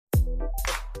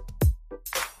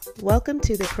Welcome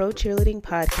to the Pro Cheerleading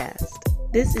Podcast.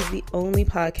 This is the only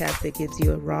podcast that gives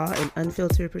you a raw and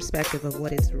unfiltered perspective of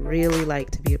what it's really like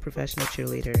to be a professional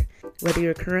cheerleader. Whether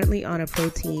you're currently on a pro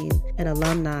team, an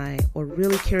alumni, or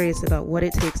really curious about what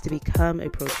it takes to become a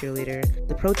pro cheerleader,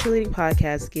 the Pro Cheerleading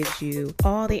Podcast gives you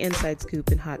all the inside scoop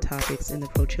and hot topics in the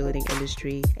pro cheerleading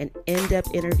industry and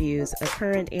in-depth interviews of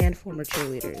current and former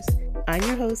cheerleaders. I'm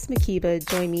your host, Makiba.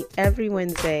 Join me every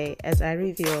Wednesday as I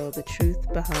reveal the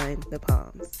truth behind the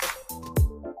poms.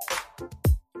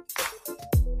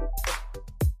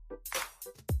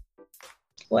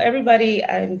 Well, everybody,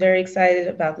 I'm very excited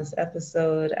about this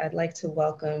episode. I'd like to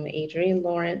welcome Adrienne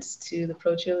Lawrence to the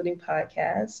Pro Cheerleading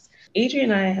Podcast.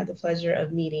 Adrienne and I had the pleasure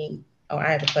of meeting,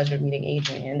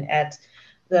 Adrienne at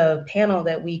the panel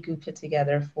that we put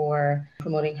together for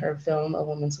promoting her film, A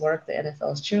Woman's Work, the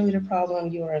NFL's Cheerleader Problem.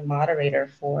 You were a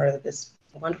moderator for this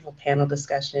wonderful panel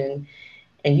discussion,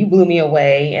 and you blew me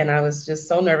away. And I was just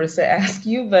so nervous to ask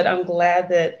you, but I'm glad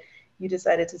that you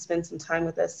decided to spend some time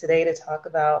with us today to talk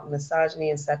about misogyny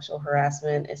and sexual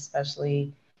harassment,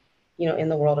 especially, in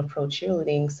the world of pro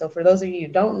cheerleading. So for those of you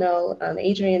who don't know,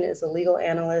 Adrienne is a legal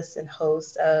analyst and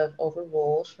host of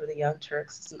Overruled for the Young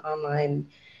Turks. It's an online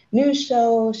news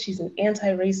show. She's an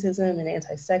anti-racism and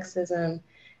anti-sexism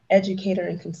educator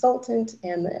and consultant,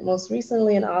 and most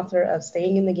recently an author of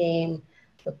Staying in the Game,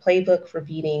 the Playbook for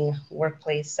Beating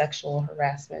Workplace Sexual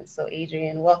Harassment. So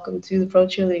Adrienne, welcome to the Pro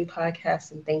Cheerleading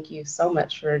Podcast, and thank you so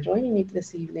much for joining me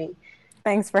this evening.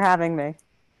 Thanks for having me.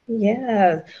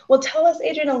 Yeah. Well, tell us,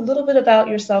 Adrienne, a little bit about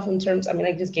yourself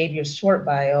I just gave you a short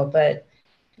bio, but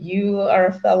you are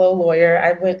a fellow lawyer.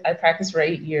 I practiced for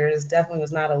 8 years, definitely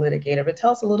was not a litigator, but tell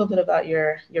us a little bit about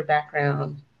your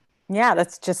background. Yeah,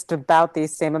 that's just about the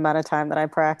same amount of time that I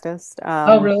practiced.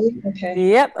 Oh, really? Okay.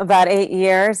 Yep, about 8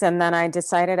 years. And then I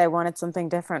decided I wanted something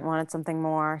different, wanted something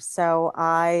more. So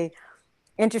I,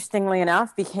 interestingly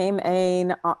enough, became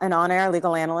an on-air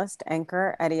legal analyst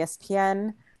anchor at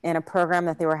ESPN in a program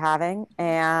that they were having.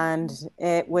 And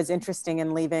it was interesting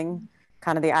in leaving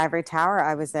kind of the ivory tower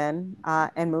I was in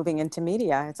and moving into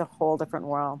media. It's a whole different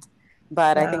world.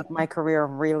 But Wow. I think my career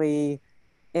really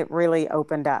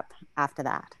opened up after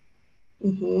that.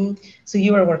 Mm-hmm. So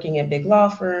you were working at big law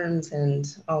firms and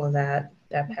all of that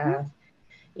path. Mm-hmm.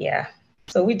 Yeah.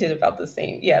 So we did about the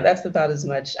same. Yeah, that's about as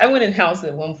much. I went in-house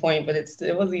at one point, but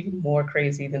it was even more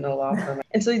crazy than a law firm.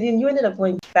 And so then you ended up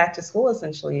going back to school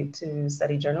essentially to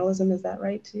study journalism. Is that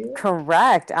right too?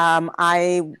 Correct.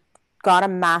 I got a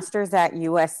master's at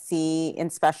USC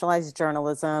in specialized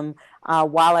journalism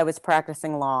while I was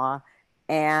practicing law.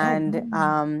 And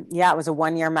it was a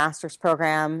 1-year master's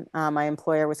program. My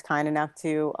employer was kind enough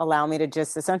to allow me to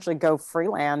just essentially go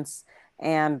freelance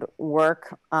and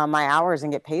work my hours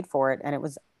and get paid for it. And it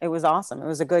was awesome. It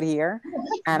was a good year.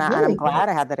 And I'm glad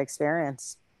I had that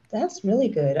experience. That's really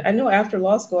good. I know after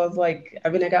law school, I was like, I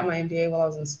got my MBA while I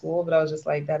was in school, but I was just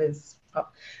like,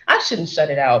 I shouldn't shut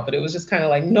it out, but it was just kind of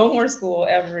like, no more school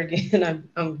ever again.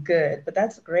 I'm good. But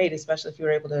that's great, especially if you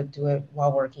were able to do it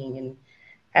while working and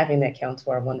having that count to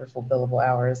our wonderful billable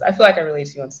hours. I feel like I relate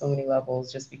to you on so many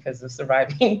levels just because of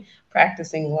surviving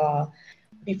practicing law.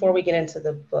 Before we get into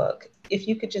the book, if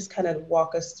you could just kind of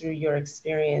walk us through your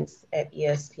experience at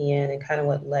ESPN and kind of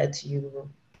what led to you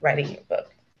writing your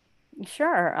book.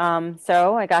 Sure.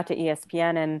 So I got to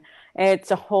ESPN and it's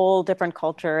a whole different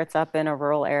culture. It's up in a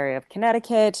rural area of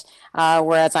Connecticut,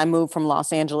 whereas I moved from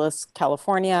Los Angeles,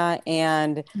 California.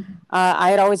 And I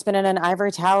had always been in an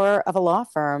ivory tower of a law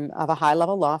firm, of a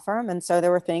high-level law firm. And so there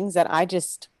were things that I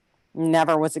just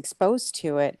never was exposed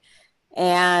to it.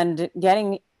 And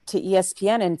getting to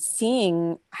ESPN and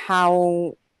seeing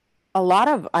how a lot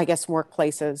of, I guess,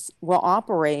 workplaces will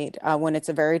operate when it's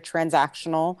a very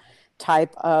transactional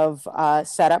type of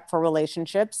setup for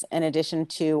relationships, in addition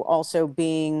to also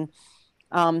being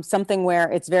something where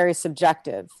it's very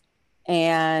subjective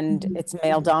and it's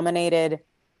male dominated.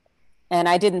 And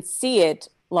I didn't see it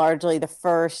largely the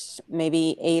first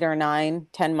maybe 8 or 9,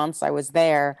 10 months I was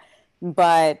there.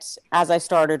 But as I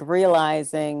started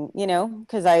realizing,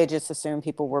 because I just assumed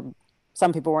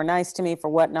some people were nice to me for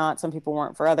whatnot, some people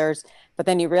weren't for others. But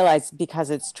then you realize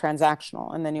because it's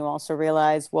transactional. And then you also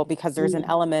realize, well, because there's an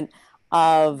element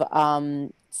of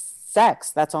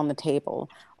sex that's on the table,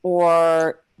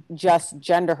 or just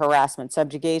gender harassment,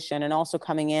 subjugation, and also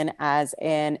coming in as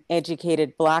an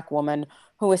educated Black woman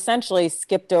who essentially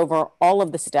skipped over all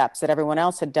of the steps that everyone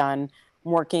else had done,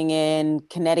 working in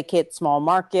Connecticut, small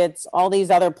markets, all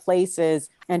these other places.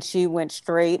 And she went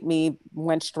straight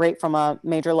from a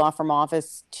major law firm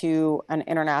office to an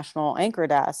international anchor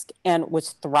desk and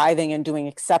was thriving and doing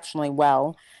exceptionally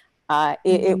well.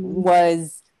 It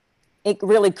was it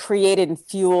really created and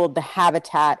fueled the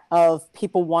habitat of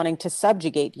people wanting to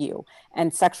subjugate you.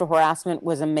 And sexual harassment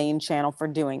was a main channel for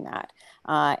doing that.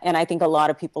 And I think a lot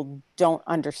of people don't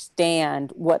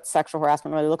understand what sexual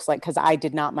harassment really looks like, because I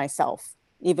did not myself.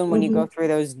 Even when you Mm-hmm. go through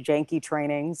those janky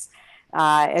trainings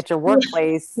at your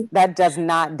workplace, that does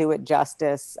not do it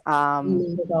justice. Not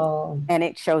at all. And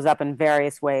it shows up in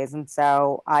various ways. And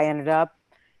so I ended up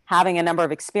having a number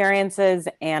of experiences,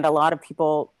 and a lot of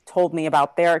people told me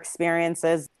about their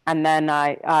experiences. And then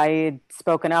I had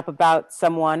spoken up about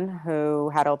someone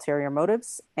who had ulterior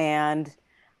motives, and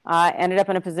ended up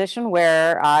in a position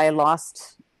where I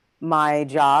lost my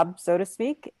job, so to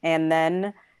speak. And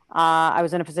then I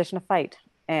was in a position to fight.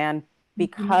 And Mhm.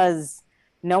 because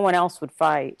no one else would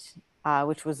fight,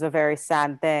 which was a very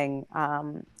sad thing,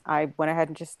 I went ahead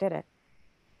and just did it.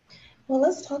 Well,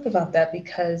 let's talk about that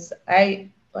because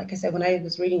like I said, when I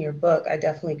was reading your book, I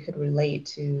definitely could relate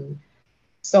to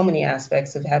so many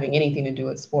aspects of having anything to do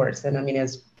with sports. And I mean,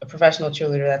 as a professional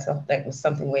cheerleader, that was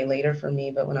something way later for me.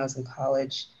 But when I was in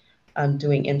college,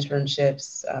 doing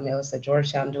internships, I was at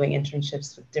Georgetown doing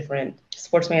internships with different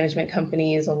sports management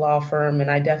companies, a law firm, and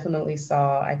I definitely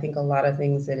saw, I think, a lot of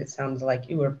things that it sounded like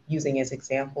you were using as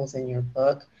examples in your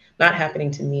book, not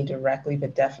happening to me directly,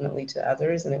 but definitely to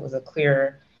others. And it was a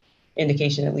clear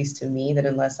indication, at least to me, that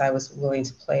unless I was willing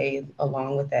to play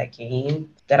along with that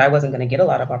game, that I wasn't going to get a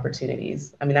lot of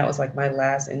opportunities. I mean, that was like my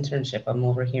last internship. I'm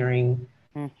overhearing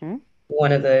Mm-hmm.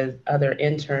 one of the other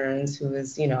interns who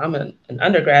is, I'm an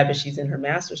undergrad, but she's in her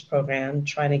master's program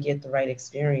trying to get the right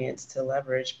experience to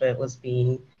leverage, but was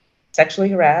being sexually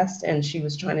harassed and she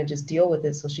was trying to just deal with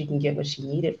it so she can get what she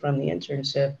needed from the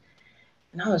internship.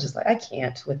 And I was just like, I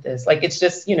can't with this. Like, it's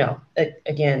just,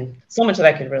 again, so much that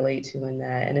I could relate to in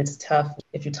that. And it's tough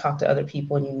if you talk to other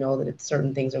people and you know that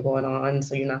certain things are going on.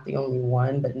 So you're not the only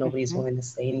one, but nobody's Mm-hmm. willing to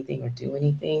say anything or do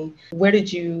anything. Where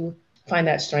did you find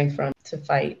that strength from to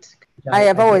fight? I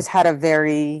have I hear. always had a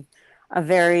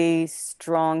very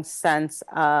strong sense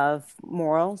of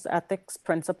morals, ethics,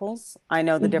 principles. I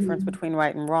know the difference Mhm. between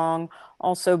right and wrong.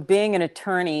 Also, being an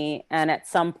attorney and at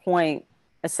some point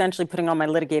essentially putting on my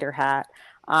litigator hat,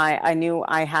 I knew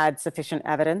I had sufficient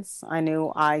evidence. I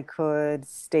knew I could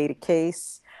state a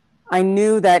case. I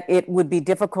knew that it would be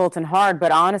difficult and hard,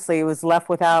 but honestly, it was left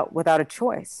without a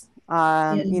choice.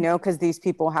 Yeah. Because these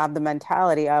people have the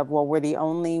mentality of, well, we're the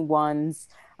only ones.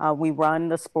 We run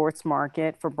the sports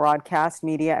market for broadcast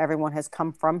media. Everyone has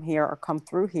come from here or come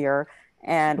through here,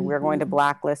 and we're going to Mhm.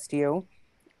 blacklist you.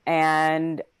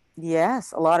 And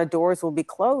yes, a lot of doors will be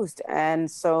closed. And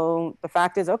so the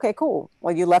fact is, okay, cool.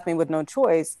 Well, you left me with no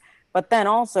choice. But then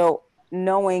also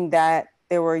knowing that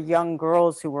there were young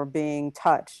girls who were being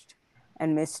touched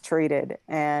and mistreated,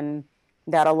 and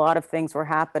that a lot of things were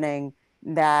happening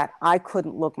that I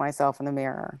couldn't look myself in the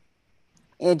mirror.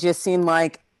 It just seemed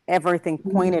like everything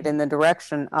pointed in the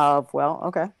direction of, well,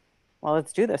 okay, well,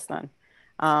 let's do this then.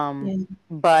 Um, Yeah.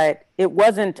 but it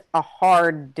wasn't a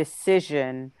hard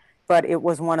decision, but it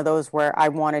was one of those where I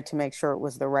wanted to make sure it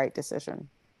was the right decision.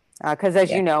 Because as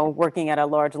Yeah. you know, working at a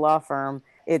large law firm,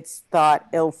 it's thought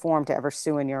ill form to ever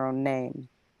sue in your own name.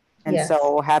 And Yes.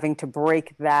 so having to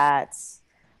break that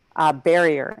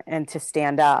barrier and to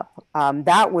stand up,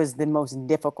 that was the most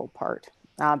difficult part,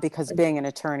 because being an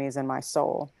attorney is in my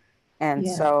soul. And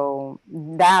Yeah. so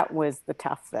that was the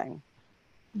tough thing.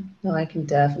 No, I can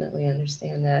definitely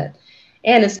understand that.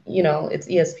 And it's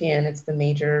ESPN, it's the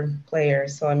major player.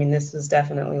 So, I mean, this was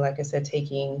definitely, like I said,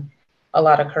 taking a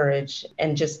lot of courage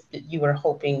and just that you were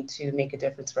hoping to make a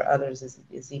difference for others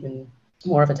is even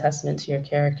more of a testament to your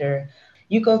character.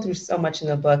 You go through so much in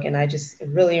the book, and I just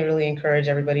really, really encourage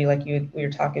everybody, like we were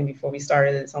talking before we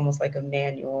started, it's almost like a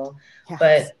manual. Yes.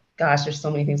 But gosh, there's so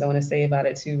many things I want to say about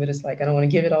it too, but it's like I don't want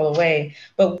to give it all away.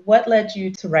 But what led you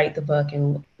to write the book?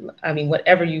 And I mean,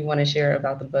 whatever you want to share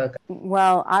about the book.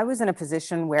 Well, I was in a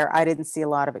position where I didn't see a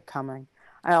lot of it coming.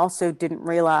 I also didn't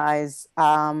realize,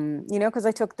 because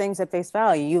I took things at face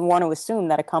value. You want to assume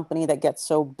that a company that gets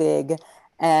so big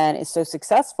and is so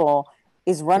successful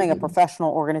is running a Mhm.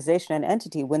 professional organization and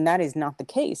entity, when that is not the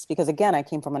case. Because again, I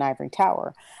came from an ivory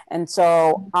tower. And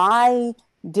so I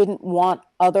didn't want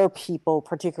other people,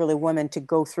 particularly women, to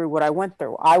go through what I went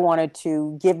through. I wanted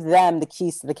to give them the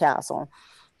keys to the castle,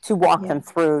 to walk Yeah. them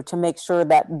through, to make sure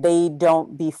that they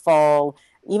don't befall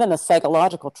even the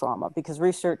psychological trauma. Because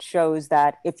research shows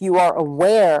that if you are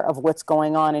aware of what's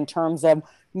going on in terms of,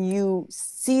 you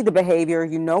see the behavior,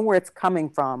 you know where it's coming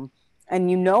from, and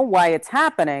you know why it's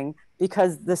happening,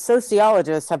 because the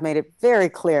sociologists have made it very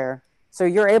clear. So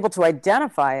you're able to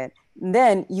identify it.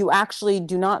 Then you actually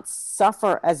do not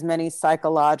suffer as many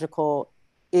psychological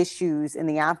issues in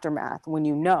the aftermath when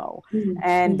you know,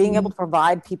 and being able Mm-hmm. to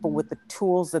provide people with the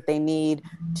tools that they need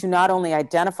to not only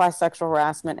identify sexual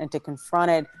harassment and to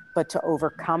confront it, but to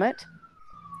overcome it.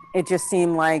 It just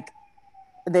seemed like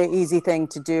the easy thing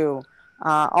to do.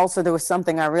 Also, there was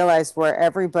something I realized where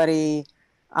everybody,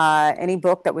 any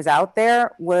book that was out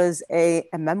there was a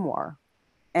memoir.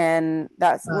 And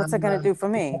that's what's it going to do for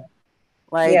me?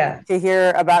 Like, Yeah. to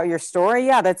hear about your story,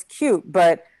 yeah, that's cute,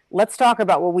 but let's talk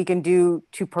about what we can do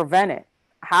to prevent it.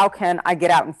 How can I get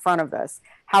out in front of this?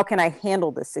 How can I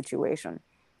handle this situation?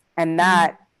 And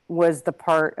that was the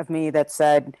part of me that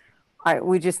said,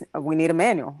 we need a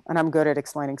manual, and I'm good at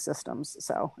explaining systems,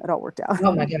 so it all worked out.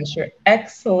 Oh my gosh, you're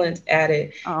excellent at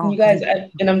it. And Oh, you guys, thank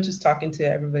you. and I'm just talking to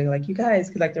everybody like you guys,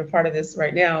 because like they're part of this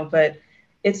right now, but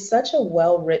it's such a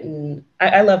well-written,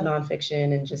 I love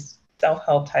nonfiction and just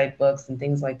self-help type books and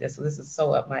things like this. So this is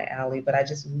so up my alley, but I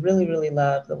just really, really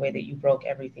love the way that you broke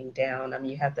everything down. I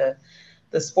mean, you had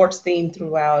the sports theme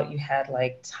throughout, you had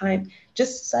like time,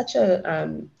 just such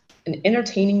an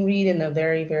entertaining read in a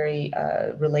very, very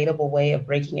relatable way of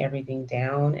breaking everything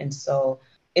down. And so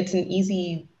it's an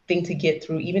easy thing to get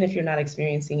through, even if you're not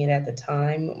experiencing it at the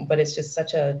time. But it's just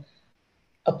such a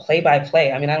play by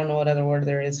play. I mean, I don't know what other word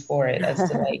there is for it as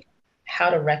to like how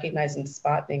to recognize and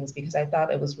spot things because I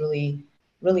thought it was really,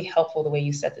 really helpful the way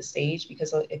you set the stage.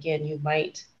 Because again, you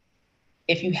might,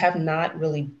 if you have not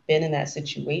really been in that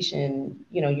situation,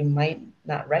 you might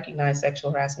not recognize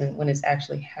sexual harassment when it's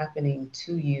actually happening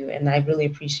to you. And I really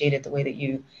appreciated the way that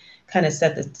you kind of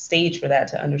set the stage for that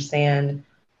to understand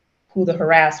who the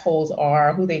harass holes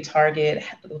are, who they target,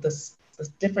 the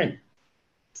different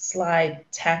slide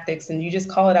tactics, and you just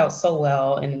call it out so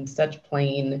well and in such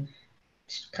plain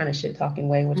kind of shit talking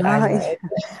way, which I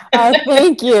love.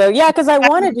 Thank you. Yeah, because I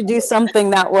wanted to do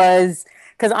something that was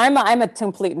because I'm a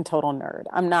complete and total nerd.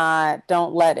 I'm not.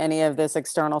 Don't let any of this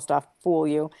external stuff fool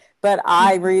you. But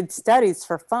I read studies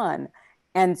for fun,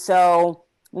 and so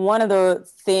one of the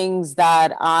things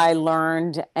that I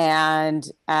learned and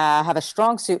have a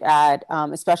strong suit at,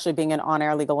 especially being an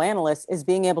on-air legal analyst, is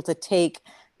being able to take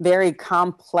very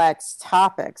complex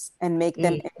topics and make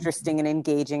them Mm, interesting and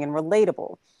engaging and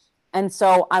relatable. And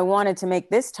so I wanted to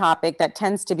make this topic that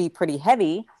tends to be pretty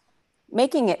heavy,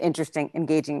 making it interesting,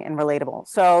 engaging, and relatable.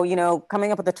 So,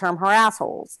 coming up with the term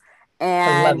harassholes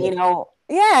I love and, it.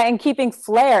 yeah, and keeping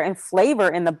flair and flavor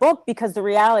in the book because the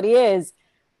reality is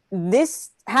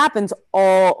this happens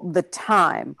all the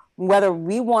time, whether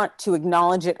we want to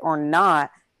acknowledge it or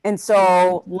not. And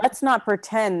so let's not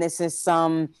pretend this is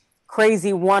some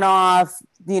crazy one off,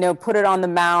 put it on the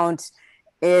mount.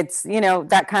 It's,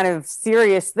 that kind of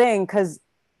serious thing. Because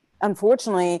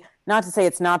unfortunately, not to say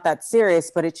it's not that serious,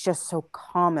 but it's just so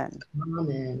common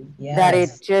Common, that it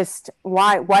yes. just,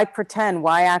 why pretend?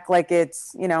 Why act like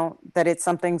it's, that it's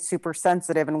something super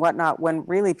sensitive and whatnot when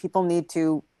really people need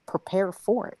to prepare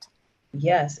for it.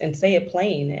 Yes, and say it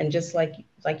plain. And just like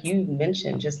you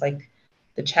mentioned, just like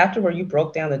the chapter where you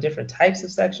broke down the different types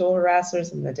of sexual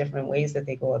harassers and the different ways that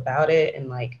they go about it and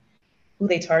like who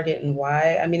they target and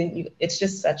why. I mean, it's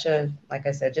just such a, like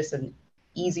I said, just an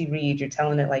easy read. You're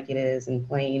telling it like it is in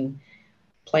plain,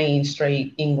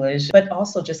 straight English, but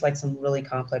also just like some really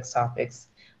complex topics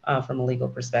from a legal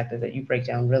perspective that you break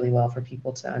down really well for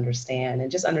people to understand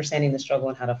and just understanding the struggle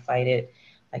and how to fight it.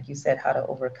 Like you said, how to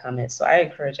overcome it. So I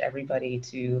encourage everybody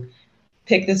to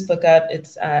pick this book up.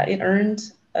 It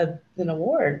earned an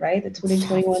award, right? The Yeah, a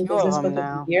 2021 few of Business them Book of the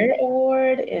now. Year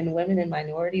Award in Women and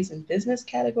Minorities in Business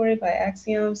category by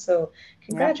Axiom. So Yep, and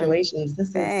congratulations. This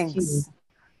is huge, thanks.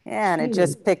 Yeah, and it huge.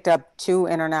 just picked up two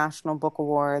international book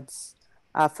awards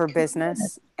for business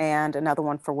Congrats. and another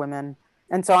one for women.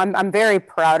 And so I'm very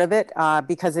proud of it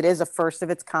because it is a first of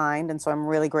its kind. And so I'm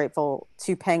really grateful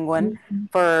to Penguin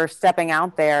Mhm. for stepping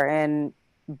out there and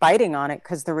biting on it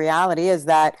because the reality is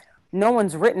that no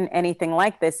one's written anything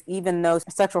like this, even though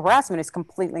sexual harassment is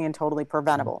completely and totally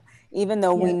preventable. Even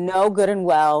though we Yeah, know good and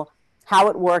well how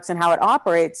it works and how it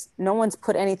operates, no one's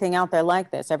put anything out there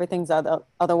like this. Everything's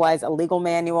otherwise a legal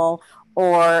manual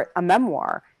or a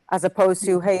memoir, as opposed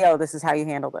to, hey, yo, this is how you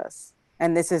handle this.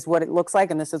 And this is what it looks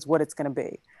like, and this is what it's going to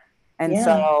be. And yeah,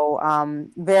 so,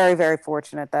 very, very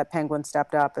fortunate that Penguin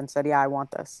stepped up and said, yeah, I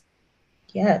want this.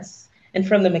 yes. And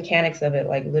from the mechanics of it,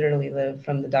 like literally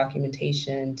from the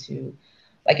documentation to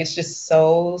like it's just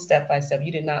so step by step.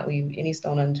 You did not leave any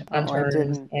stone Oh, I unturned.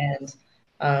 didn't.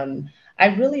 And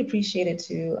I really appreciated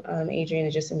too, Adrienne,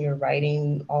 just in your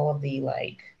writing, all of the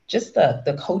like just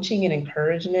the coaching and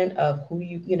encouragement of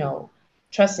who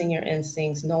trusting your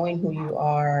instincts, knowing who you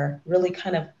are, really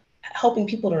kind of helping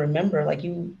people to remember like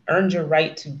you earned your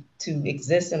right to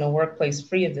exist in a workplace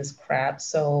free of this crap.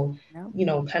 So,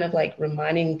 Yep. kind of like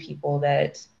reminding people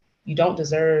that you don't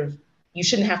deserve, you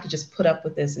shouldn't have to just put up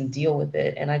with this and deal with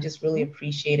it. And I just really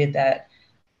appreciated that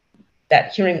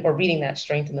hearing or reading that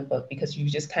strength in the book, because you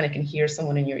just kind of can hear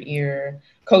someone in your ear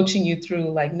coaching you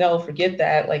through like, no, forget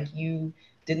that. Like, you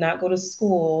did not go to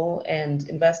school and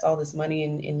invest all this money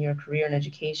in your career and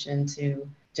education to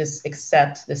just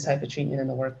accept this type of treatment in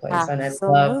the workplace. And I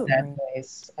love that Absolutely.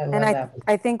 voice. I And love I, that.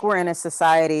 I think we're in a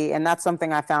society, and that's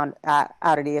something I found out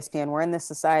at ESPN. We're in this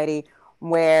society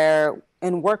where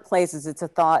in workplaces, it's a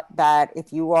thought that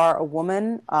if you are a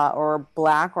woman or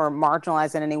black or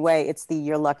marginalized in any way, it's the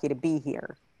you're lucky to be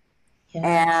here.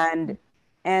 Yes.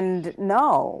 And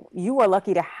no, you are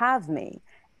lucky to have me.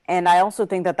 And I also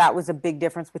think that that was a big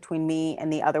difference between me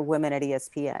and the other women at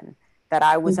ESPN, that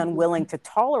I was Mm-hmm. unwilling to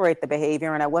tolerate the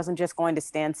behavior, and I wasn't just going to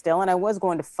stand still, and I was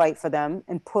going to fight for them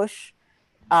and push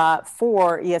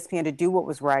for ESPN to do what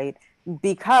was right,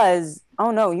 because,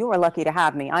 oh no, you are lucky to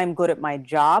have me. I'm good at my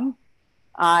job.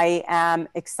 I am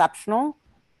exceptional.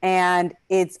 And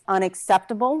it's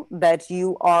unacceptable that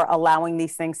you are allowing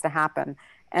these things to happen.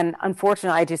 And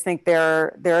unfortunately, I just think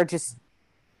there are just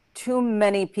too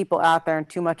many people out there and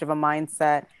too much of a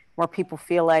mindset where people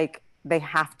feel like they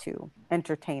have to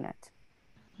entertain it.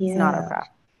 It's not Yeah. okay.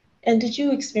 And did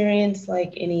you experience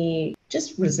like any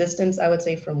just resistance, I would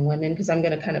say, from women? Because I'm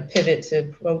going to kind of pivot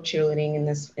to pro cheerleading in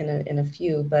this in a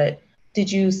few, but did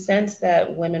you sense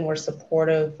that women were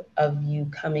supportive of you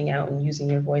coming out and using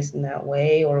your voice in that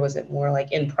way, or was it more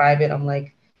like in private? I'm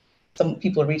like, some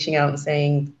people are reaching out and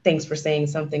saying thanks for saying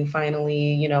something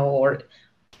finally, or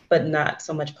but not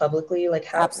so much publicly. Like,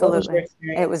 what was your Absolutely.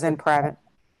 It was experience in with that private.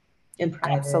 in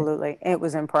private? Absolutely. It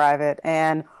was in private.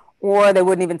 And, or they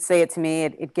wouldn't even say it to me.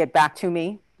 It'd get back to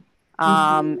me.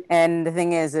 Mm-hmm. And the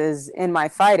thing is in my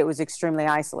fight, it was extremely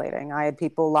isolating. I had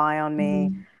people lie on me.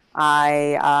 Mm-hmm.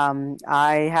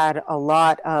 I had a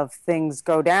lot of things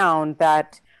go down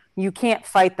that you can't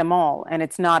fight them all, and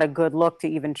it's not a good look to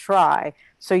even try.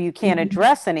 So you can't Mm-hmm.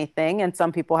 address anything, and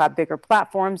some people have bigger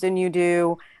platforms than you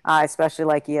do, especially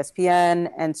like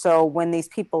ESPN. And so when these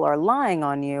people are lying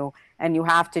on you, and you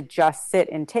have to just sit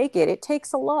and take it, it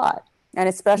takes a lot. And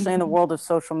especially in the Mm-hmm. world of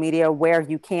social media where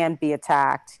you can be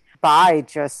attacked by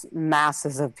just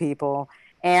masses of people.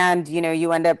 And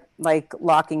you end up like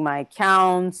locking my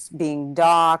accounts, being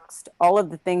doxxed, all of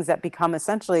the things that become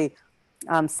essentially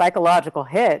psychological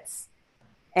hits.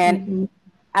 And Mm-hmm.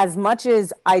 as much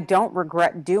as I don't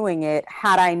regret doing it,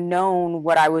 had I known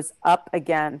what I was up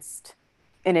against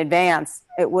in advance,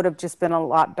 it would have just been a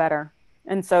lot better.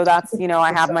 And so that's,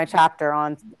 I have my chapter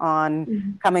on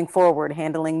coming forward,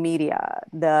 handling media,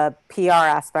 the PR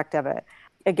aspect of it.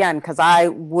 Again, because I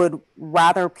would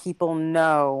rather people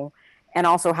know, and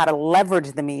also how to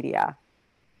leverage the media,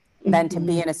 than to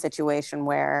be Mm-hmm. in a situation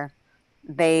where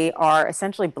they are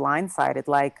essentially blindsided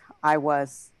like I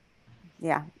was.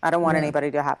 Yeah, I don't want Yeah.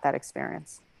 anybody to have that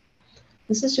experience.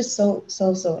 This is just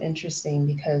so interesting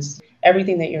because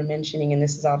everything that you're mentioning, and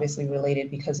this is obviously related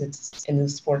because it's in the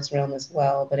sports realm as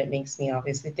well, but it makes me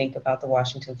obviously think about the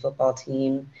Washington football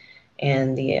team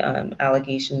and the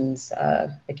allegations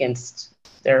against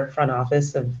their front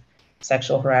office of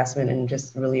sexual harassment and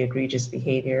just really egregious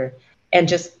behavior. And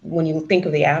just when you think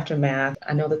of the aftermath,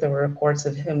 I know that there were reports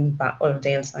of him or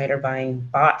Dan Snyder buying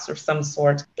bots or some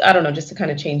sort. I don't know, just to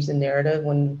kind of change the narrative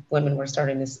when women were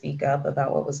starting to speak up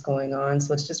about what was going on.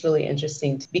 So it's just really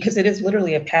interesting because it is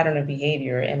literally a pattern of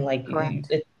behavior, and like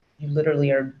Correct. you literally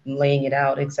are laying it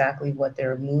out exactly what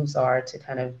their moves are to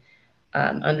kind of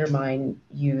undermine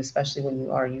you, especially when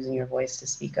you are using your voice to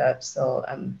speak up. So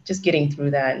just getting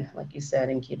through that, like you said,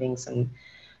 and giving some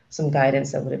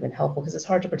guidance that would have been helpful because it's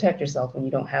hard to protect yourself when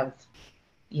you don't have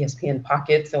ESPN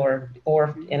pockets or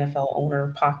NFL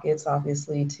owner pockets,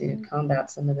 obviously, to combat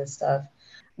some of this stuff.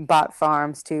 Bot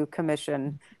farms to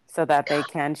commission so that they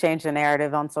can change the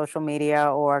narrative on social media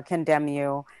or condemn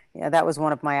you. Yeah, that was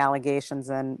one of my allegations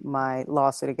in my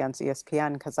lawsuit against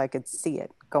ESPN, because I could see it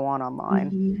go on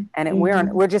online. Mm-hmm. And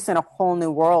Mm-hmm. we're just in a whole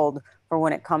new world for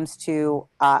when it comes to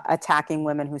attacking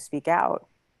women who speak out.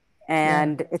 Yeah,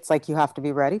 And it's like you have to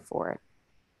be ready for it.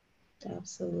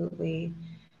 absolutely.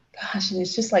 Gosh, and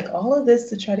it's just like all of this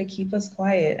to try to keep us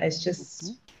quiet.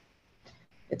 It's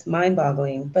mind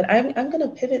boggling. But I'm going to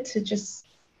pivot to just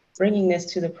bringing this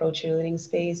to the pro cheerleading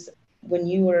space. When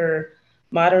you were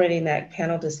moderating that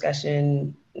panel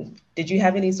discussion, did you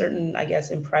have any certain, I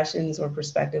guess, impressions or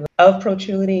perspective of pro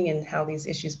cheerleading and how these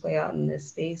issues play out in this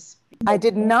space? I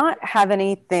did not have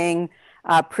anything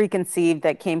preconceived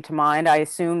that came to mind. I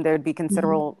assumed there'd be Mm-hmm.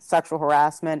 considerable sexual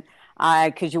harassment.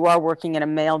 because you are working in a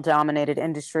male dominated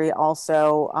industry.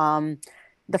 Also,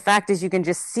 the fact is you can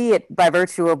just see it by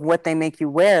virtue of what they make you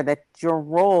wear, that your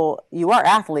role, you are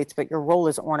athletes, but your role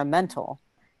is ornamental.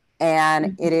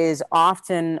 And it is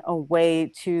often a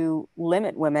way to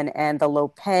limit women, and the low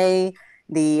pay,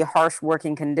 the harsh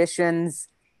working conditions,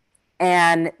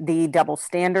 and the double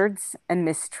standards and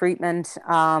mistreatment.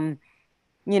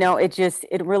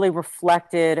 It really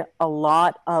reflected a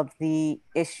lot of the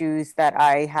issues that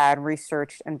I had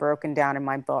researched and broken down in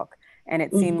my book. And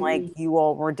it seemed like Mm-hmm. you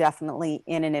all were definitely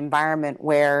in an environment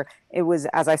where it was,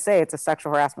 as I say, it's a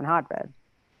sexual harassment hotbed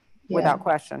Yeah. without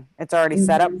question. It's already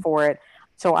set up Mm-hmm. for it.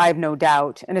 So I have no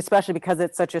doubt. And especially because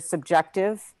it's such a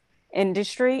subjective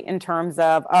industry in terms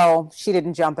of, oh, she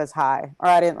didn't jump as high, or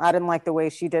I didn't like the way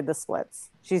she did the splits.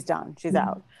 She's done. She's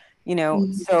out.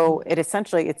 Mm-hmm. So it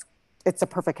essentially it's a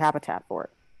perfect habitat for it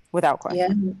without Yeah.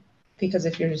 question. Because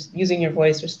if you're using your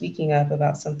voice or speaking up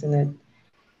about something that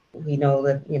we know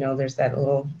that, there's that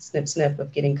little snip snip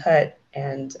of getting cut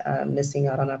and missing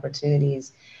out on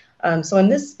opportunities. So in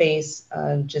this space,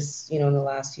 just, in the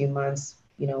last few months,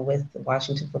 with the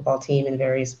Washington football team and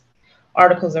various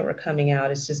articles that were coming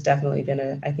out, it's just definitely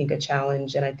been I think, a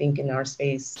challenge. And I think in our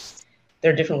space,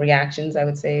 there are different reactions, I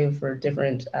would say, for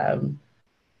different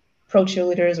pro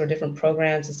cheerleaders or different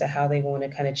programs as to how they want to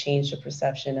kind of change the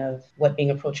perception of what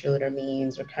being a pro cheerleader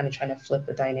means, or kind of trying to flip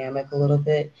the dynamic a little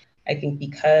bit. I think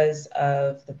because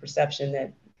of the perception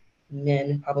that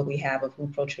men probably have of who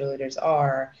pro cheerleaders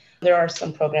are, there are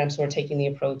some programs who are taking the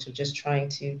approach of just trying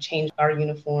to change our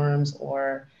uniforms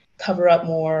or cover up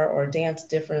more or dance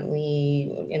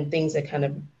differently, and things that kind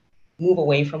of move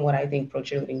away from what I think pro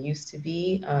cheerleading used to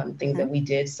be, things that Mhm. we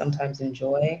did sometimes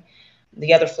enjoy.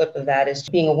 The other flip of that is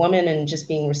being a woman and just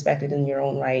being respected in your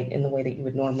own right in the way that you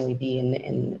would normally be,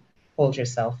 and hold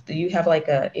yourself. Do you have like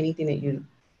anything that you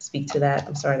speak to that?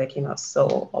 I'm sorry that came out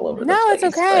so all over the No, it's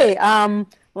place, but okay.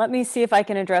 Let me see if I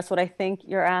can address what I think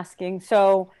you're asking.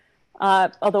 So,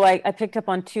 although I picked up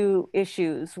on two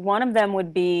issues, one of them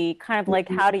would be kind of like,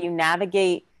 how do you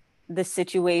navigate the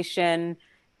situation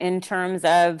in terms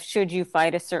of, should you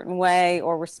fight a certain way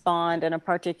or respond in a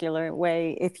particular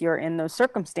way if you're in those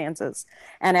circumstances?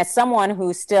 And as someone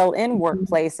who's still in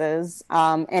workplaces,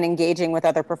 and engaging with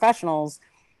other professionals,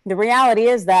 the reality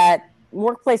is that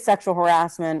workplace sexual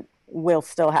harassment will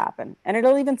still happen. And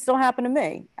it'll even still happen to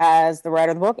me as the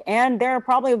writer of the book. And there are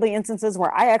probably instances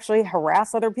where I actually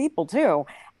harass other people too,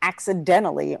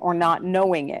 accidentally or not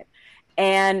knowing it.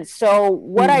 And so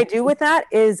what I do with that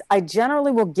is I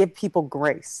generally will give people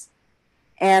grace.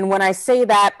 And when I say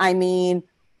that, I mean,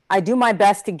 I do my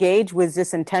best to gauge, was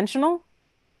this intentional?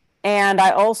 And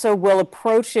I also will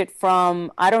approach it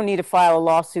from, I don't need to file a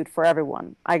lawsuit for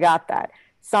everyone. I got that.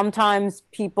 Sometimes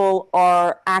people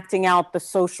are acting out the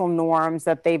social norms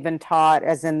that they've been taught,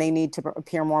 as in they need to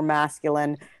appear more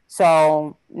masculine.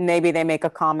 So maybe they make a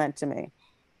comment to me.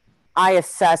 I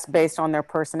assess based on their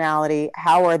personality,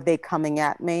 how are they coming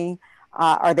at me?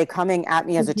 Are they coming at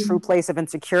me as a true place of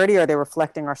insecurity, or are they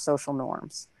reflecting our social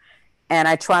norms? And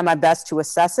I try my best to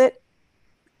assess it.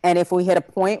 And if we hit a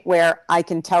point where I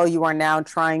can tell you are now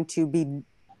trying to be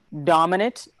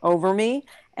dominant over me,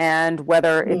 and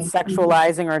whether it's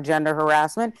sexualizing or gender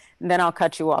harassment, then I'll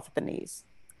cut you off at the knees,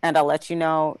 and I'll let you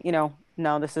know,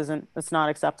 no, it's not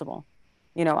acceptable.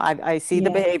 I see the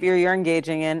yeah. behavior you're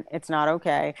engaging in. It's not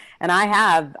okay. And I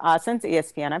have, since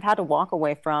ESPN, I've had to walk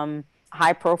away from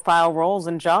high profile roles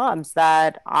and jobs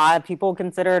that people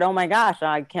considered, oh my gosh,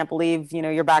 I can't believe,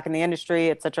 you're back in the industry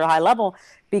at such a high level,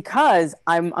 because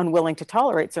I'm unwilling to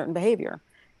tolerate certain behavior.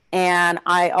 And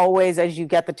I always, as you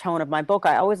get the tone of my book,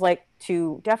 I always like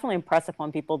to definitely impress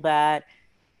upon people that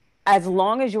as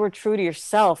long as you are true to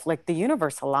yourself, like, the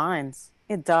universe aligns.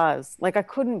 It does. Like, I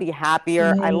couldn't be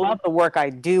happier. I Right. love the work I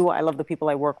do. I love the people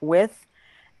I work with.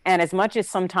 And as much as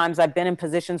sometimes I've been in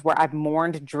positions where I've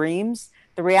mourned dreams,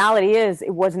 the reality is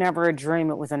it was never a dream,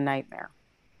 it was a nightmare.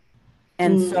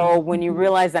 And so when you Mm-hmm.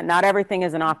 realize that not everything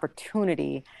is an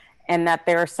opportunity, and that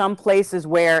there are some places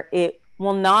where it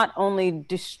will not only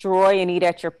destroy and eat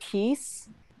at your peace,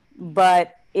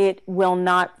 but it will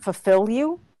not fulfill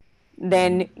you,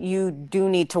 then you do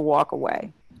need to walk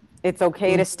away. It's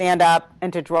okay to stand up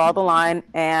and to draw the line,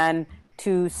 and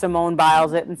to Simone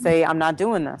Biles it and say, I'm not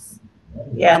doing this. I'm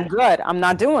Yeah. good. I'm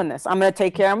not doing this. I'm going to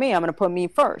take care of me. I'm going to put me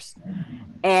first.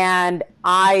 And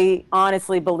I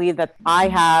honestly believe that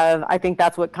I think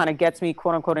that's what kind of gets me,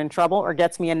 quote unquote, in trouble, or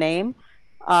gets me a name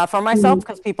for myself, Mhm.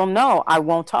 because people know I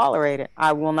won't tolerate it.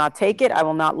 I will not take it. I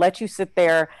will not let you sit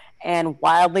there and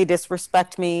wildly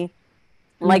disrespect me.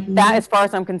 Like that, Mhm. as far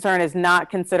as I'm concerned, is not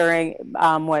considering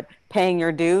what paying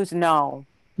your dues. No,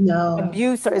 No,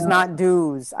 Abuse is no. not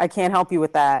dues. I can't help you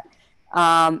with that.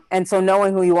 And so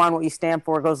knowing who you are and what you stand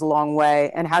for goes a long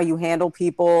way, and how you handle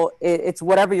people, it's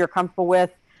whatever you're comfortable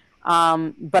with.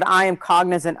 But I am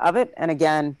cognizant of it. And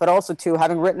again, but also too,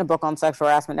 having written a book on sexual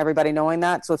harassment, everybody knowing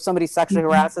that. So if somebody sexually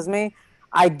Mhm. harasses me,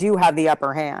 I do have the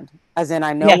upper hand, as in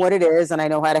I know Yeah. what it is and I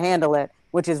know how to handle it,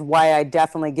 which is why I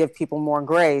definitely give people more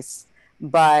grace.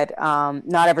 But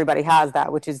not everybody has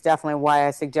that, which is definitely why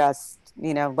I suggest,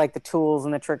 like the tools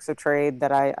and the tricks of trade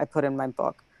that I put in my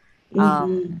book. Hmm.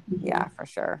 Hmm. Yeah, for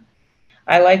sure.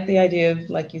 I like the idea of,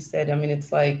 like you said, I mean,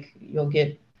 it's like you'll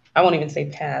get, I won't even say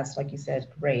past, like you said,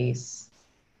 grace.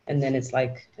 And then it's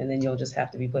like, and then you'll just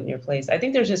have to be put in your place. I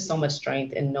think there's just so much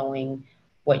strength in knowing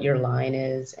what your line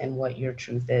is and what your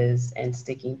truth is and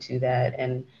sticking to that.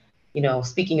 And,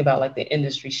 speaking about like the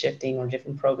industry shifting or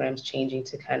different programs changing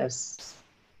to kind of,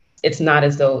 it's not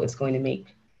as though it's going to make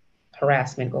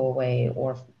harassment go away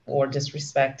or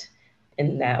disrespect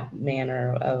in that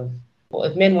manner of, well,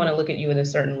 if men want to look at you in a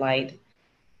certain light,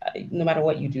 no matter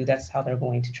what you do, that's how they're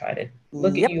going to try to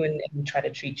look at Yep. you and try to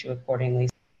treat you accordingly.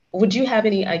 Would you have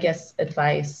any, I guess,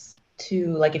 advice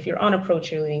to, like, if you're on a pro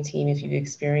cheerleading team, if you've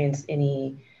experienced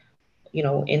any,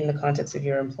 in the context of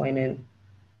your employment,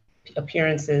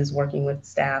 appearances, working with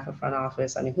staff, a front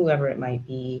office, I mean, whoever it might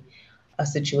be, a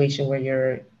situation where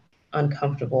you're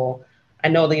uncomfortable? I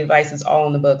know the advice is all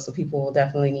in the book, so people will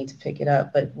definitely need to pick it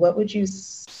up. But what would you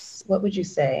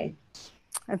say?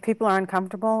 If people are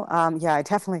uncomfortable, yeah, I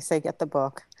definitely say get the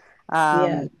book.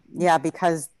 Yeah. Yeah,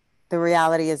 because the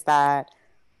reality is that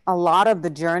a lot of the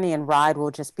journey and ride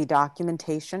will just be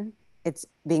documentation. It's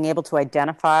being able to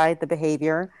identify the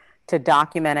behavior, to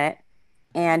document it,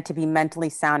 and to be mentally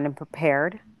sound and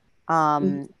prepared.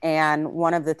 Mm-hmm. And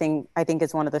one of the thing I think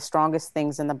is one of the strongest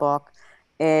things in the book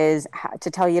is to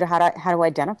tell you how to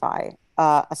identify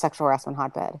a sexual harassment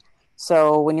hotbed.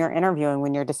 So when you're interviewing,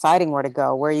 when you're deciding where to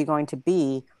go, where are you going to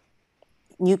be,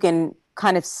 you can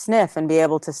kind of sniff and be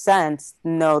able to sense,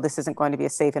 no, this isn't going to be a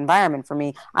safe environment for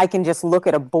me. I can just look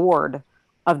at a board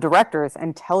of directors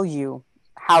and tell you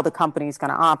how the company is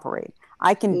going to operate.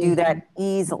 I can do Mm-hmm. that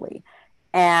easily.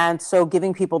 And so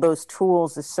giving people those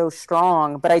tools is so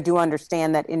strong. But I do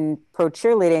understand that in pro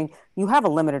cheerleading, you have a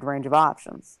limited range of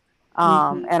options.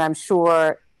 Mm-hmm. And I'm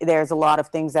sure there's a lot of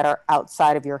things that are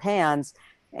outside of your hands.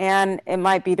 And it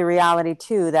might be the reality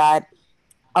too that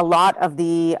a lot of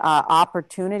the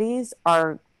opportunities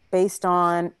are based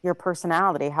on your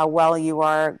personality, how well you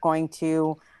are going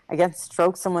to, I guess,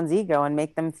 stroke someone's ego and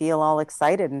make them feel all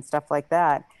excited and stuff like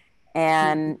that.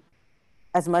 And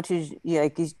as much as you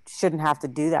shouldn't have to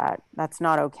do that, that's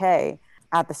not okay.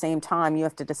 At the same time, you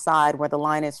have to decide where the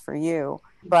line is for you.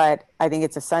 But I think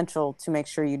it's essential to make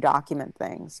sure you document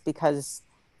things, because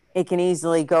it can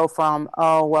easily go from,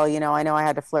 oh, well, I know I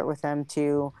had to flirt with him,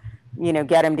 to,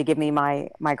 get him to give me my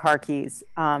car keys,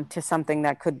 to something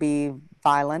that could be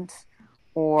violent,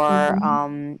 or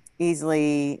Mm-hmm.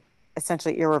 easily,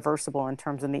 essentially irreversible in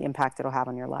terms of the impact it'll have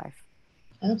on your life.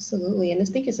 Absolutely. And I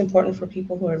think it's important for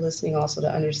people who are listening also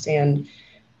to understand,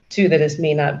 too, that this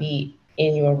may not be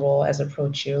in your role as a pro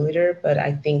cheerleader, but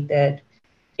I think that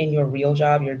in your real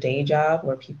job, your day job,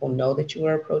 where people know that you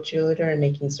are a pro cheerleader and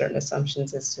making certain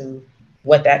assumptions as to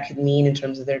what that could mean in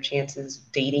terms of their chances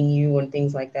dating you and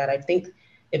things like that, I think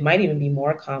it might even be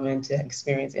more common to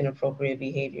experience inappropriate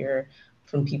behavior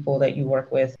from people that you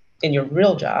work with in your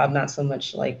real job, not so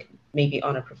much like maybe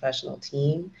on a professional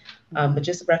team, but Mm-hmm.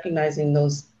 just recognizing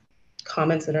those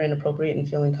comments that are inappropriate and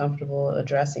feeling comfortable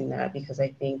addressing that, because I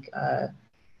think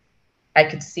I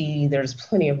could see there's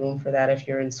plenty of room for that if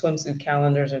you're in swimsuit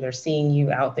calendars or they're seeing you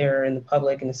out there in the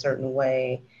public in a certain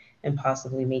way and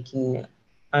possibly making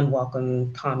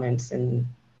unwelcome comments, and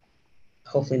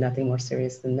hopefully nothing more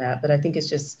serious than that. But I think it's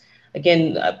just,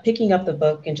 again, picking up the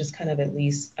book and just kind of at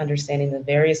least understanding the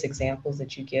various examples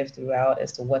that you give throughout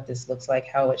as to what this looks like,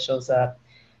 how it shows up,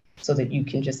 so that you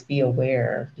can just be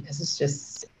aware, because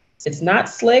it's not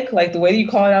slick like the way you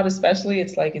call it out, especially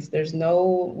it's like there's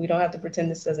no, we don't have to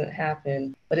pretend this doesn't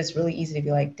happen, but it's really easy to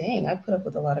be like, dang, I put up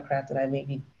with a lot of crap that I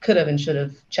maybe could have and should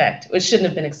have checked, which shouldn't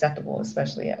have been acceptable,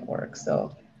 especially at work.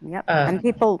 So Yep. uh, And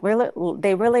people really,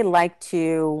 they really like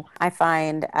to, I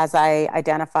find, as I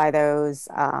identify those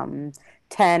 10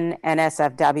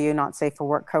 NSFW, not safe for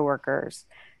work coworkers,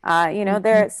 mhm,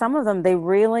 there, some of them, they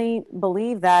really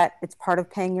believe that it's part of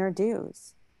paying your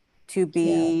dues to yeah.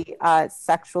 be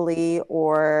sexually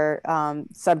or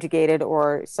subjugated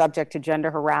or subject to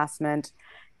gender harassment.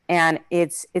 And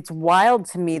it's wild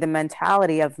to me, the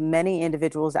mentality of many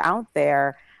individuals out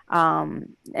there.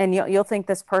 And you'll think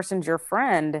this person's your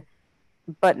friend,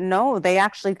 but no, they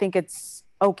actually think it's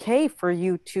okay for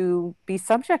you to be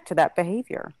subject to that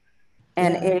behavior.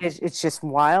 And Yeah. it's just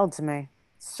wild to me.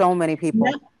 So many people.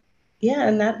 That, yeah,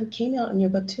 and that came out in your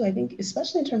book too. I think,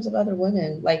 especially in terms of other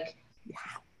women, like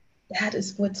that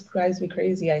is what drives me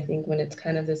crazy. I think when it's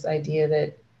kind of this idea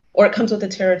that, or it comes with the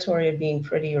territory of being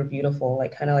pretty or beautiful,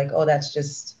 like kind of like, oh, that's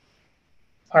just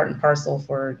part and parcel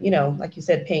for, like you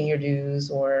said, paying your dues,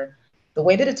 or the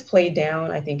way that it's played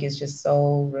down, I think is just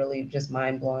so really just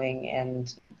mind blowing.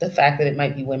 And the fact that it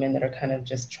might be women that are kind of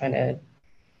just trying to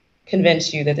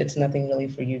convince you that it's nothing really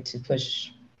for you to push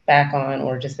back on,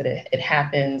 or just that it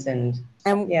happens. And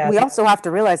And yeah, we also have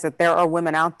to realize that there are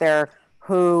women out there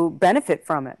who benefit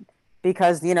from it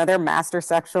because, they're master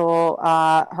sexual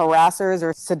harassers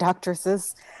or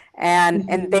seductresses. And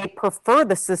mm-hmm. they prefer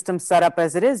the system set up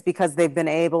as it is because they've been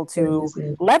able Very to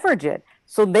easy. leverage it.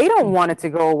 So they don't want it to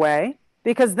go away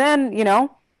because then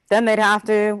they'd have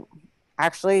to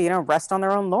actually, rest on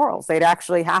their own laurels. They'd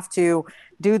actually have to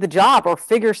do the job or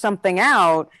figure something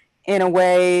out in a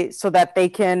way so that they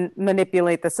can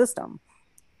manipulate the system.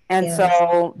 And Yes.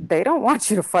 so they don't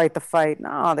want you to fight the fight.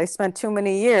 No, they spent too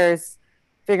many years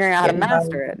figuring out how to Getting by.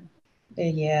 master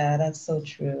it. Yeah, that's so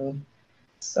true.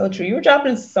 So true. You were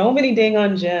dropping so many dang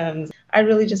on gems. I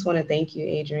really just want to thank you,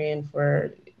 Adrienne,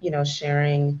 for,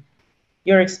 sharing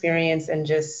your experience and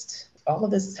just all of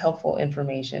this helpful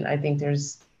information. I think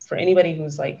there's, for anybody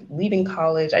who's like leaving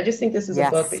college, I just think this is a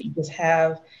book Yes. that you just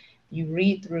have, you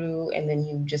read through, and then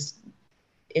you just,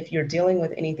 if you're dealing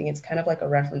with anything, it's kind of like a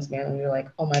reference manual. You're like,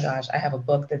 oh my gosh, I have a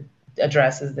book that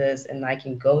addresses this, and I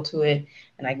can go to it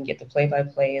and I can get the play by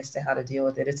play as to how to deal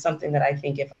with it. It's something that I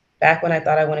think, if back when I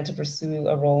thought I wanted to pursue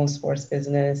a role in sports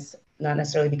business, not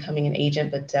necessarily becoming an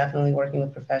agent, but definitely working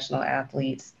with professional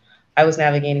athletes, I was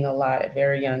navigating a lot at a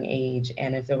very young age.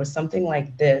 And if there was something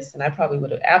like this, and I probably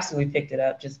would have absolutely picked it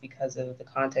up just because of the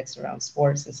context around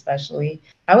sports, especially,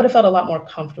 I would have felt a lot more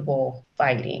comfortable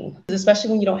fighting, especially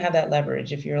when you don't have that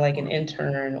leverage. If you're like an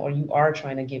intern or you are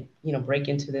trying to get, break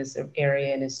into this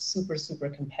area and it's super, super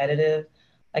competitive,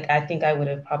 like I think I would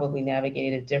have probably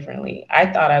navigated it differently. I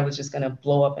thought I was just going to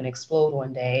blow up and explode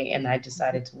one day, and I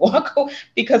decided to walk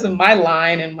because of my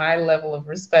line and my level of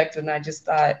respect. And I just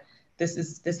thought,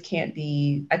 this can't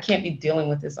be, I can't be dealing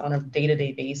with this on a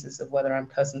day-to-day basis of whether I'm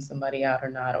cussing somebody out or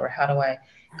not, or how do I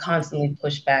constantly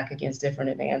push back against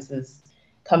different advances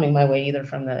coming my way, either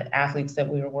from the athletes that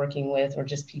we were working with or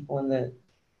just people in the,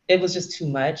 it was just too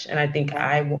much. And I think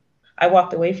Yeah. I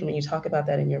walked away from it. You talk about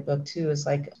that in your book too. Is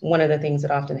like one of the things that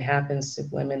often happens to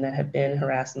women that have been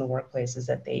harassed in the workplace is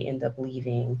that they end up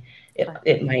leaving. It, Right.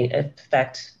 it might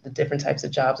affect the different types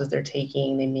of jobs that they're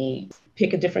taking. They may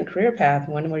pick a different career path,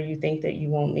 one where you think that you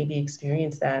won't maybe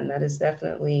experience that. And that is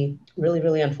definitely really,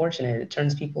 really unfortunate. It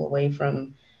turns people away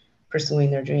from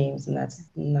pursuing their dreams. And that's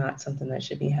not something that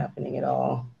should be happening at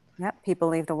all. Yep. People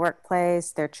leave the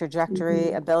workplace, their trajectory,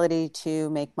 Mm-hmm. ability to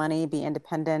make money, be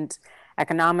independent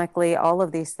economically, all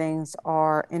of these things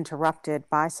are interrupted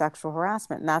by sexual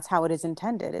harassment. And that's how it is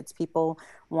intended. It's people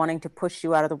wanting to push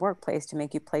you out of the workplace to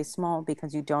make you play small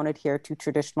because you don't adhere to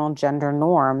traditional gender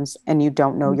norms and you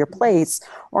don't know your Mm-hmm. place,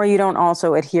 or you don't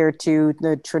also adhere to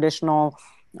the traditional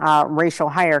racial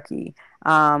hierarchy.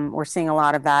 We're seeing a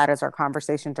lot of that as our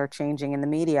conversations are changing in the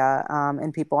media,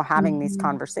 and people are having these Mm-hmm.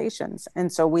 conversations.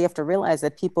 And so we have to realize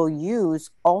that people use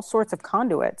all sorts of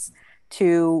conduits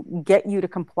to get you to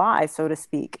comply, so to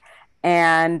speak.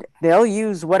 And they'll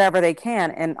use whatever they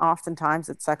can. And oftentimes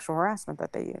it's sexual harassment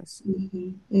that they use.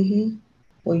 Mm-hmm. Mm-hmm.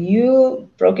 Well, you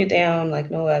broke it down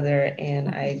like no other, and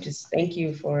I just thank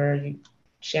you for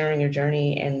sharing your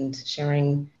journey and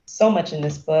sharing so much in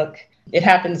this book. It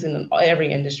happens in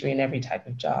every industry and every type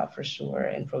of job for sure,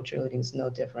 and pro cheerleading is no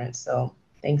different. So,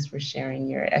 thanks for sharing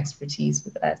your expertise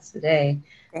with us today.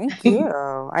 Thank you.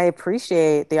 I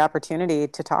appreciate the opportunity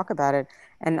to talk about it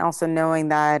and also knowing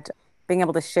that being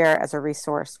able to share as a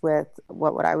resource with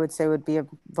what I would say would be a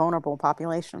vulnerable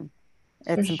population.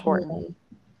 For It's important. sure.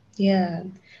 Yeah.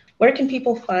 Where can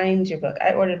people find your book?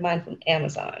 I ordered mine from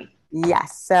Amazon.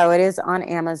 Yes, so it is on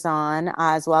Amazon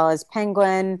as well as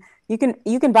Penguin. You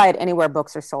can buy it anywhere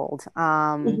books are sold,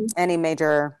 Mhm. any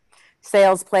major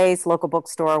sales place, local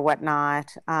bookstore,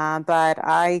 whatnot. But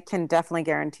I can definitely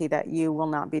guarantee that you will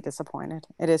not be disappointed.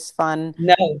 It is fun,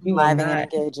 No, you will lively, and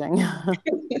not. engaging.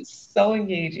 It's so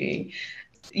engaging.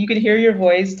 You can hear your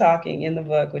voice talking in the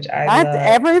book, which I That love.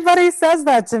 everybody says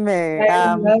that to me.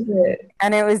 I love it.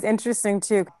 And it was interesting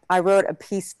too. I wrote a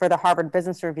piece for the Harvard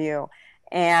Business Review,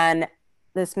 and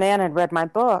this man had read my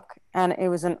book, and it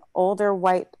was an older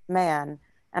white man,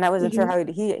 and I wasn't sure Hmm. how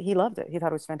he loved it. He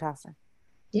thought it was fantastic,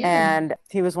 Yeah. and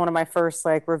he was one of my first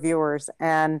like reviewers,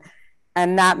 and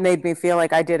And that made me feel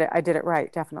like I did it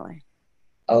right, definitely.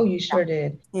 Oh, you Yeah. sure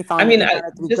did. I mean, He found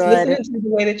it to be just good. listening to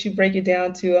the way that you break it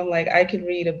down too, I'm like, I could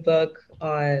read a book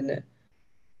on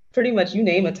pretty much you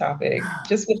name a topic,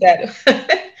 just with that.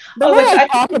 The Oh, way which I I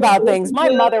talk about things, listen my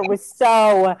to. mother was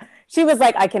so, she was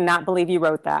like, I cannot believe you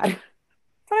wrote that.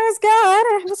 But it was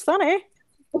good. It was funny.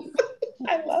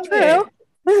 I love True.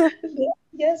 it.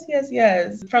 Yes, yes,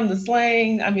 yes. From the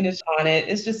slang, I mean, it's on it.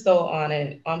 It's just so on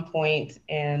it, on point.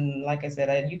 And like I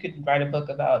said, you could write a book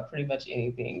about pretty much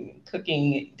anything,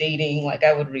 cooking, dating. Like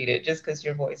I would read it just because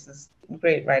your voice is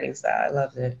great writing style. I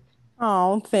loved it.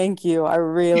 Oh, thank you. I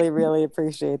really, really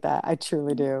appreciate that. I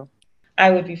truly do.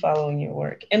 I would be following your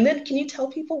work. And then, can you tell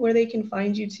people where they can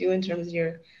find you too, in terms of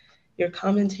your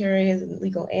commentary as a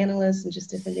legal analyst and just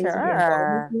different things that you're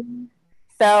involved Sure. with?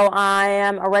 So I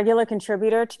am a regular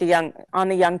contributor to the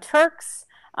Young Turks.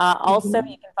 Also, Mhm.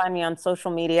 you can find me on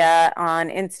social media on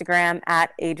Instagram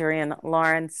at Adrienne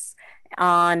Lawrence,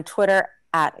 on Twitter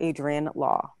at Adrienne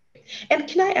Law. And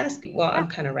can I ask, well, Yeah, I'm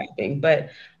kind of rapping, but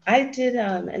I did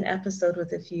an episode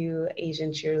with a few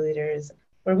Asian cheerleaders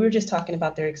where we were just talking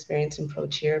about their experience in pro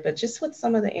cheer, but just with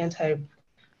some of the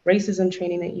anti-racism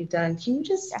training that you've done,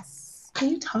 yes, can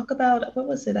you talk about what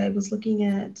was it I was looking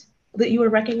at that you were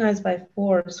recognized by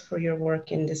Forbes for your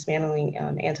work in dismantling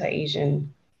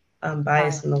anti-Asian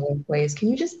bias right. in the workplace? Can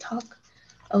you just talk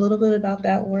a little bit about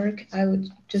that work? I would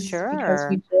just because Sure.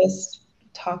 we just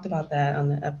talked about that on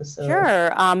the episode.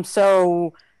 Sure.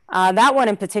 That one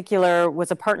in particular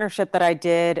was a partnership that I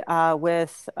did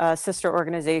with a sister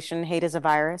organization, Hate is a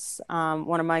Virus.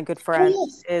 One of my good Oh friends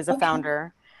yes. is a Okay.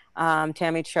 founder,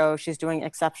 Tammy Cho. She's doing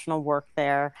exceptional work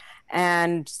there.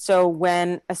 And so,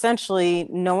 when essentially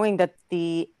knowing that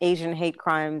the Asian hate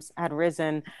crimes had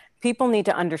risen, people need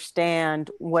to understand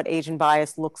what Asian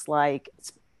bias looks like,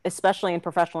 especially in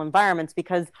professional environments,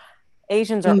 because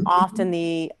Asians are Mhm. often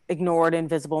the ignored,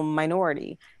 invisible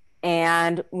minority.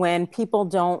 And when people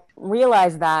don't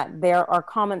realize that, there are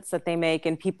comments that they make,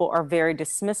 and people are very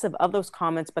dismissive of those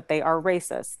comments, but they are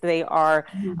racist. They are,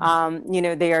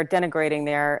 they are denigrating.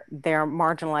 They're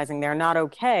marginalizing. They're not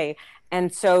okay.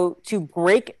 And so, to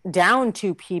break down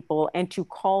to people and to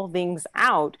call things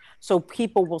out, so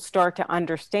people will start to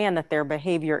understand that their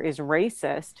behavior is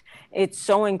racist, it's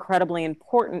so incredibly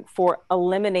important for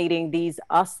eliminating these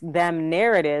us them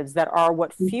narratives that are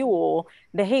what fuel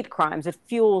the hate crimes. It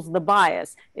fuels the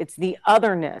bias. It's the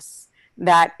otherness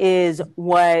that is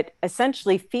what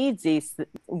essentially feeds these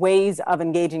ways of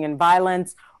engaging in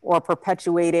violence or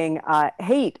perpetuating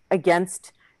hate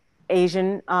against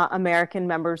Asian American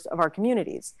members of our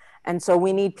communities. And so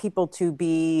we need people to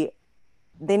be,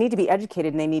 they need to be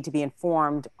educated and they need to be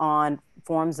informed on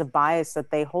forms of bias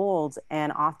that they hold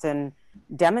and often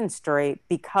demonstrate,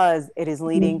 because it is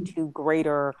leading Mhm. to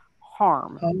greater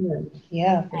harm.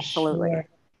 Yeah, for Absolutely. sure.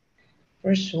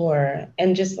 For sure.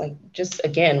 And just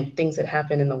again, things that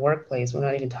happen in the workplace. We're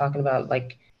not even talking about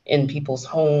like in people's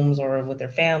homes or with their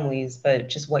families, but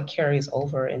just what carries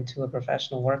over into a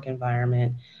professional work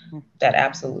environment that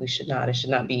absolutely should not. It should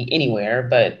not be anywhere,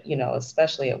 but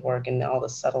especially at work and all the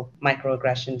subtle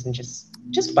microaggressions and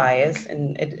just bias.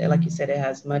 And like you said, it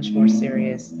has much more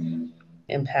serious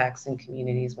impacts in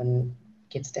communities when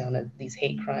it gets down to these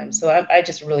hate crimes. So I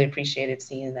just really appreciated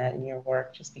seeing that in your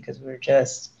work, just because we were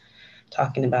just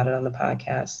talking about it on the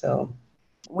podcast. So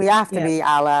We have to yeah. be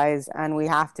allies and we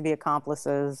have to be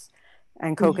accomplices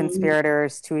and Hmm.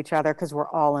 co-conspirators to each other, because we're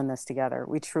all in this together.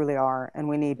 We truly are. And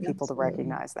we need people to Absolutely.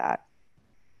 recognize that.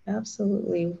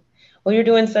 Absolutely. Well, you're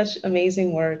doing such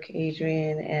amazing work,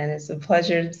 Adrienne, and it's a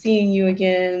pleasure seeing you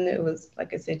again. It was,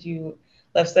 like I said, you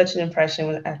left such an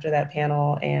impression after that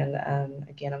panel. And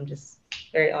again, I'm just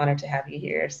very honored to have you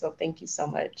here. So thank you so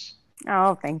much.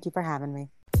 Oh, thank you for having me.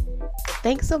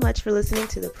 Thanks so much for listening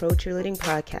to the Pro Cheerleading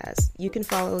Podcast. You can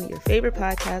follow your favorite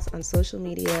podcast on social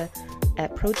media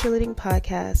at Pro Cheerleading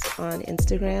Podcast on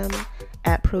Instagram,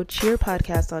 at Pro Cheer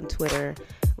Podcast on Twitter.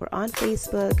 We're on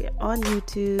Facebook, on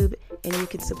YouTube, and you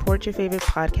can support your favorite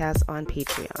podcast on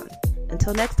Patreon.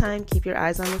 Until next time, keep your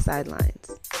eyes on the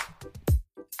sidelines.